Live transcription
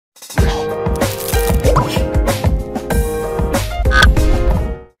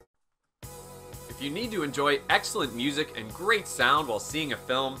you enjoy excellent music and great sound while seeing a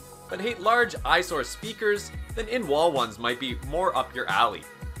film, but hate large eyesore speakers, then in-wall ones might be more up your alley.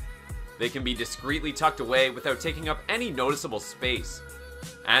 They can be discreetly tucked away without taking up any noticeable space.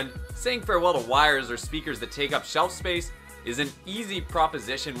 And saying farewell to wires or speakers that take up shelf space is an easy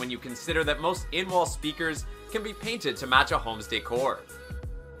proposition when you consider that most in-wall speakers can be painted to match a home's decor.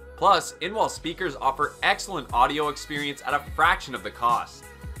 Plus, in-wall speakers offer excellent audio experience at a fraction of the cost.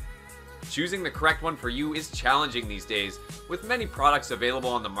 Choosing the correct one for you is challenging these days, with many products available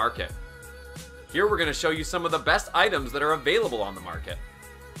on the market. Here we're going to show you some of the best items that are available on the market.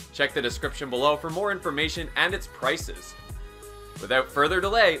 Check the description below for more information and its prices. Without further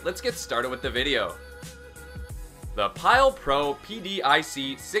delay, let's get started with the video. The Pile Pro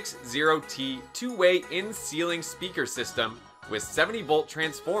PDIC 60T two-way in-ceiling speaker system with 70-volt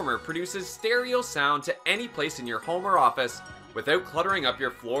transformer produces stereo sound to any place in your home or office without cluttering up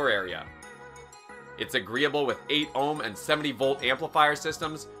your floor area. It's agreeable with 8 ohm and 70-volt amplifier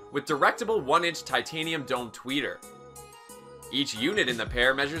systems with directable 1-inch titanium dome tweeter. Each unit in the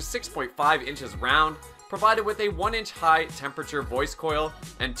pair measures 6.5 inches round, provided with a 1-inch high temperature voice coil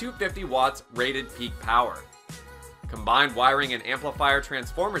and 250 watts rated peak power. Combined wiring and amplifier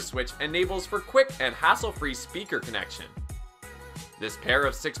transformer switch enables for quick and hassle-free speaker connection. This pair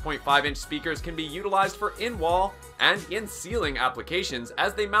of 6.5-inch speakers can be utilized for in-wall and in-ceiling applications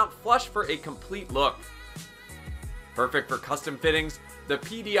as they mount flush for a complete look. Perfect for custom fittings, the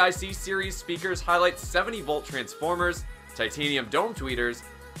PDIC series speakers highlight 70-volt transformers, titanium dome tweeters,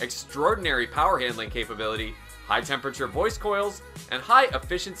 extraordinary power handling capability, high-temperature voice coils, and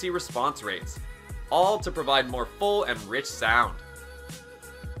high-efficiency response rates, all to provide more full and rich sound.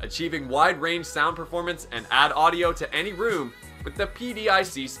 Achieving wide-range sound performance and add audio to any room with the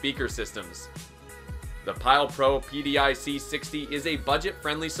PDIC speaker systems. The Pile Pro PDIC 60 is a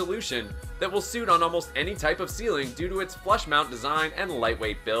budget-friendly solution that will suit on almost any type of ceiling due to its flush mount design and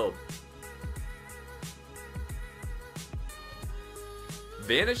lightweight build.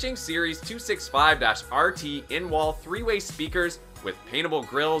 Vanishing Series 265-RT in-wall 3-way speakers with paintable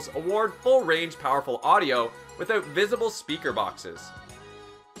grills award full-range powerful audio without visible speaker boxes.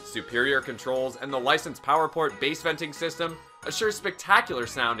 Superior controls and the licensed PowerPort bass venting system assure spectacular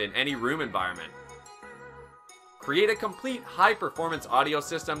sound in any room environment. Create a complete high-performance audio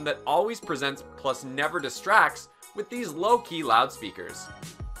system that always presents plus never distracts with these low-key loudspeakers.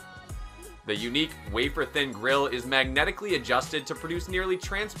 The unique wafer-thin grill is magnetically adjusted to produce nearly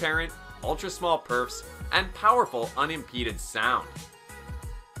transparent, ultra-small perfs, and powerful unimpeded sound.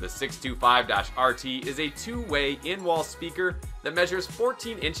 The 625-RT is a two-way in-wall speaker that measures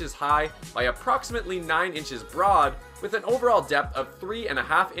 14 inches high by approximately 9 inches broad with an overall depth of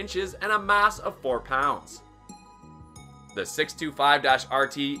 3.5 inches and a mass of 4 pounds. The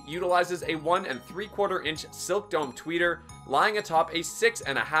 625-RT utilizes a 1 3/4 inch silk dome tweeter lying atop a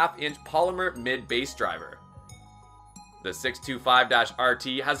 6.5 inch polymer mid-bass driver. The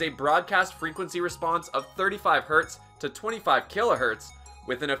 625-RT has a broadcast frequency response of 35 Hz to 25 kHz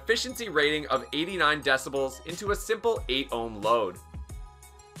with an efficiency rating of 89 decibels into a simple 8 ohm load.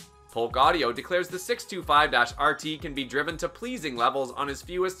 Polk Audio declares the 625-RT can be driven to pleasing levels on as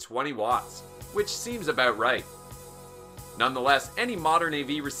few as 20 watts, which seems about right. Nonetheless, any modern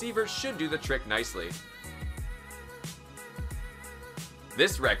AV receiver should do the trick nicely.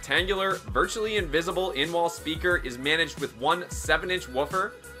 This rectangular, virtually invisible in-wall speaker is managed with one 7-inch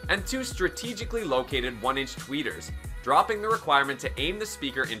woofer and 2 strategically located 1-inch tweeters, dropping the requirement to aim the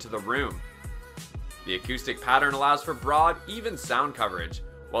speaker into the room. The acoustic pattern allows for broad, even sound coverage,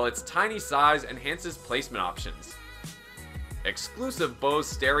 while its tiny size enhances placement options. Exclusive Bose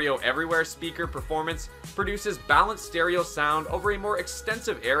Stereo Everywhere speaker performance produces balanced stereo sound over a more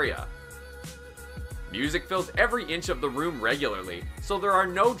extensive area. Music fills every inch of the room regularly, so there are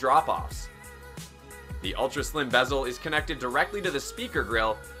no drop-offs. The ultra-slim bezel is connected directly to the speaker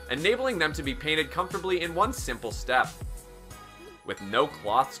grill, enabling them to be painted comfortably in one simple step. With no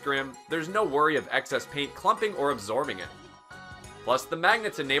cloth scrim, there's no worry of excess paint clumping or absorbing it. Plus, the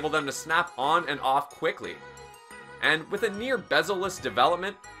magnets enable them to snap on and off quickly. And with a near bezel-less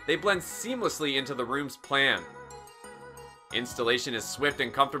development, they blend seamlessly into the room's plan. Installation is swift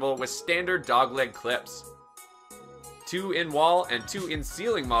and comfortable with standard dogleg clips. 2 in-wall and 2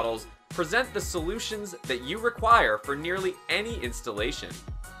 in-ceiling models present the solutions that you require for nearly any installation.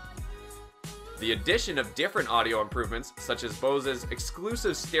 The addition of different audio improvements, such as Bose's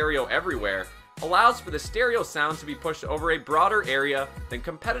exclusive Stereo Everywhere, allows for the stereo sound to be pushed over a broader area than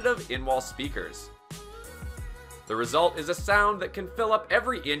competitive in-wall speakers. The result is a sound that can fill up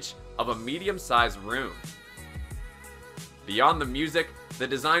every inch of a medium-sized room. Beyond the music, the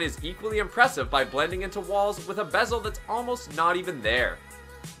design is equally impressive by blending into walls with a bezel that's almost not even there.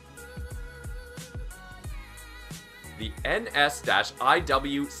 The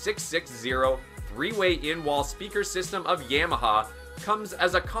NS-IW660 three-way in-wall speaker system of Yamaha comes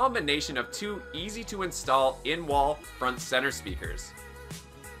as a combination of two easy-to-install in-wall front center speakers.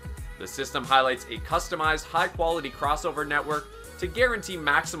 The system highlights a customized high-quality crossover network to guarantee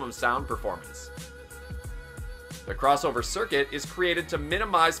maximum sound performance. The crossover circuit is created to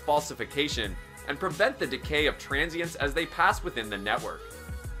minimize falsification and prevent the decay of transients as they pass within the network.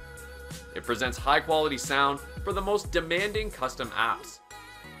 It presents high-quality sound for the most demanding custom apps.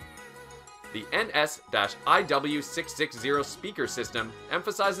 The NS-IW660 speaker system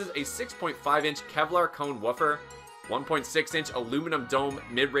emphasizes a 6.5-inch Kevlar cone woofer, 1.6-inch aluminum dome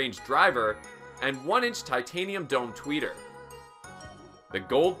mid-range driver, and 1-inch titanium dome tweeter. The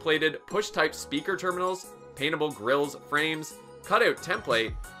gold-plated push-type speaker terminals, paintable grills frames, cutout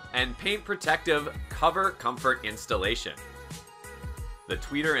template, and paint-protective cover comfort installation. The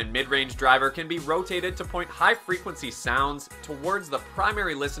tweeter and mid-range driver can be rotated to point high-frequency sounds towards the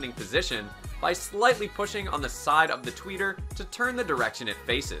primary listening position by slightly pushing on the side of the tweeter to turn the direction it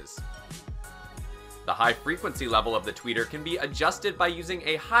faces. The high-frequency level of the tweeter can be adjusted by using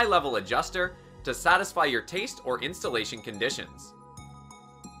a high-level adjuster to satisfy your taste or installation conditions.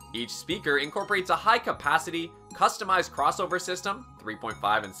 Each speaker incorporates a high-capacity, customized crossover system,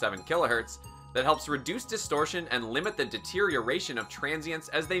 3.5 and 7 kHz, that helps reduce distortion and limit the deterioration of transients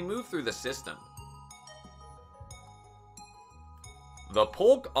as they move through the system. The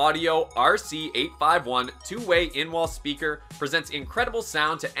Polk Audio RC851 two-way in-wall speaker presents incredible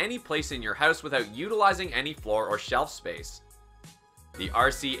sound to any place in your house without utilizing any floor or shelf space. The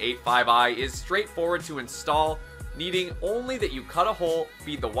RC85i is straightforward to install, needing only that you cut a hole,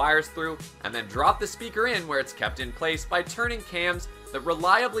 feed the wires through, and then drop the speaker in where it's kept in place by turning cams that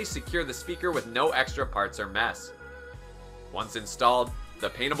reliably secure the speaker with no extra parts or mess. Once installed, the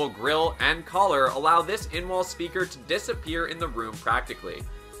paintable grille and collar allow this in-wall speaker to disappear in the room practically.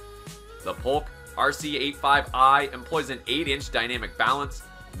 The Polk RC85i employs an 8-inch dynamic balance,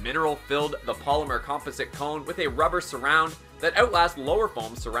 mineral-filled the polymer composite cone with a rubber surround that outlasts lower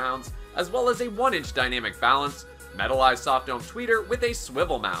foam surrounds, as well as a 1-inch dynamic balance, metallized soft dome tweeter with a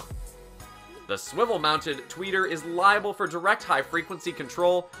swivel mount. The swivel-mounted tweeter is liable for direct high-frequency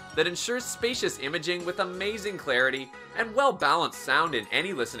control that ensures spacious imaging with amazing clarity and well-balanced sound in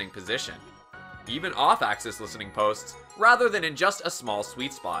any listening position, even off-axis listening posts, rather than in just a small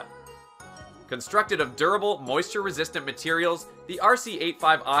sweet spot. Constructed of durable, moisture-resistant materials, the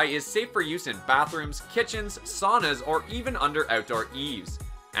RC85i is safe for use in bathrooms, kitchens, saunas, or even under outdoor eaves,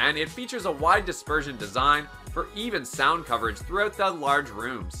 and it features a wide dispersion design for even sound coverage throughout the large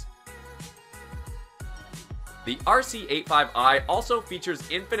rooms. The RC85i also features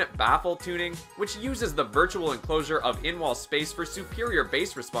infinite baffle tuning, which uses the virtual enclosure of in-wall space for superior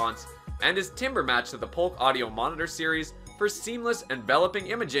bass response, and is timbre matched to the Polk Audio Monitor series for seamless enveloping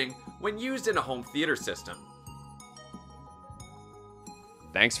imaging when used in a home theater system.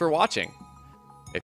 Thanks for watching.